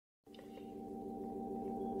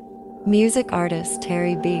Music artist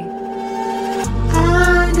Terry B.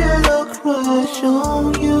 I got a crush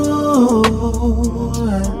on you.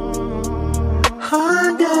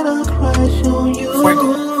 I got a crush on you.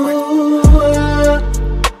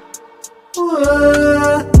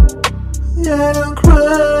 Got a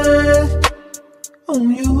crush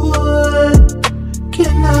on you.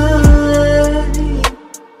 Can I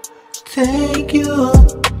take you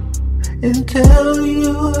and tell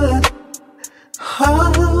you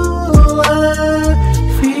how I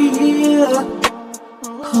feel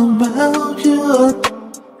about you?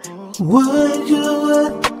 Would you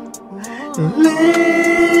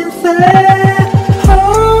listen?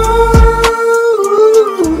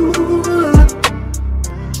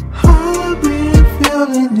 I've been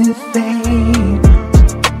feeling the same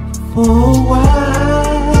for a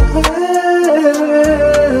while.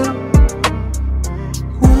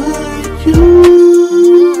 Would you?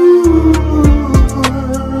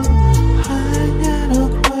 I got a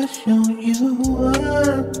crush on you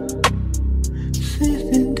since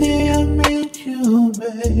the day I met you,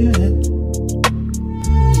 baby.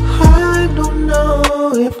 I don't know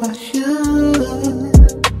if I should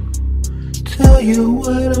tell you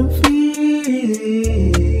what I'm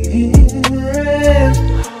feeling,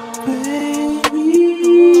 baby.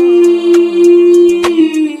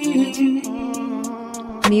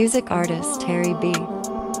 Music artist Terry B.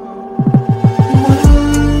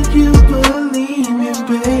 Would you believe me,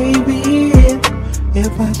 baby,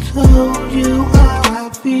 if I told you how I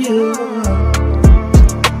feel?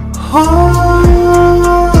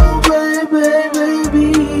 Oh, baby, baby,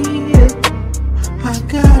 I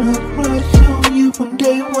got a crush on you from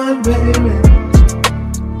day one, baby.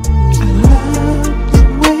 I love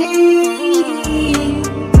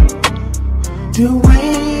the way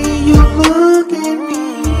you look at me.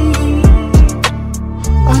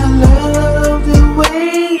 I love the way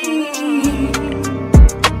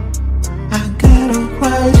I got a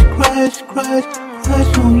crush